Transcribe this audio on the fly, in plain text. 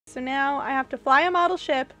So now I have to fly a model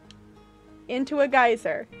ship into a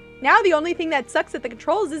geyser. Now the only thing that sucks at the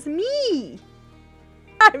controls is me.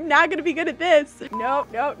 I'm not gonna be good at this. No,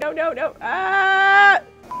 no, no, no, no. Ah!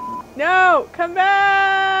 No, come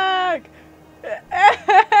back!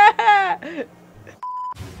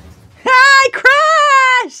 I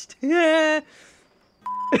crashed! I'm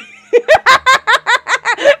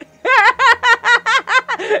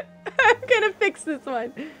gonna fix this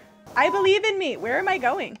one. I believe in me. Where am I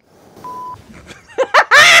going?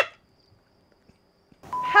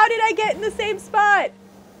 How did I get in the same spot?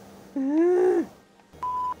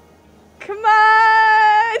 Come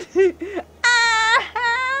on!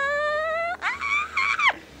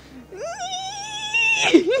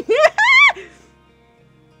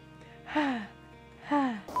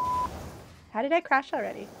 How did I crash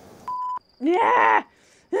already? Yeah!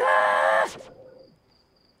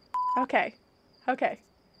 Okay. Okay.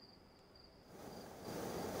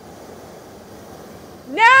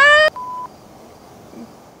 No!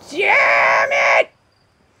 Damn it!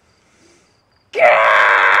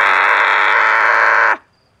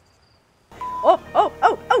 Oh, oh,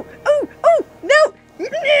 oh, oh, oh, oh, no!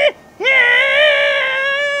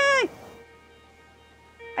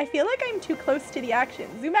 I feel like I'm too close to the action.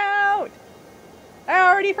 Zoom out! I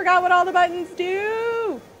already forgot what all the buttons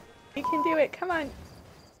do! You can do it, come on.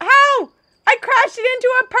 How? I crashed it into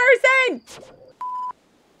a person!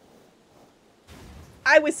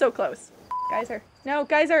 I was so close. Geyser. No,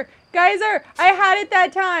 geyser. Geyser! I had it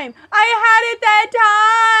that time! I had it that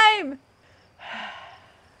time!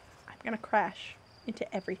 I'm gonna crash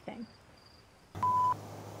into everything.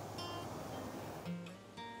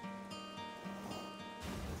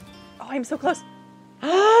 Oh, I'm so close.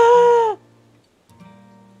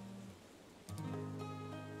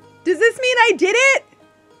 Does this mean I did it?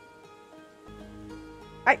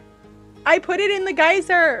 I put it in the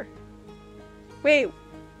geyser. Wait.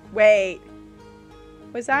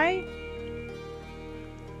 Was I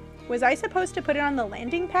supposed to put it on the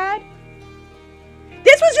landing pad?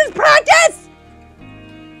 This was just practice!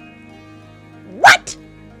 What?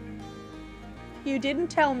 You didn't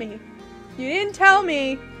tell me. You didn't tell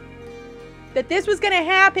me that this was gonna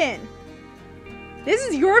happen. This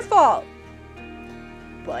is your fault.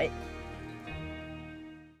 But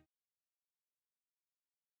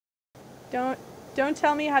don't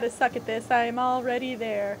tell me how to suck at this. I'm already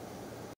there.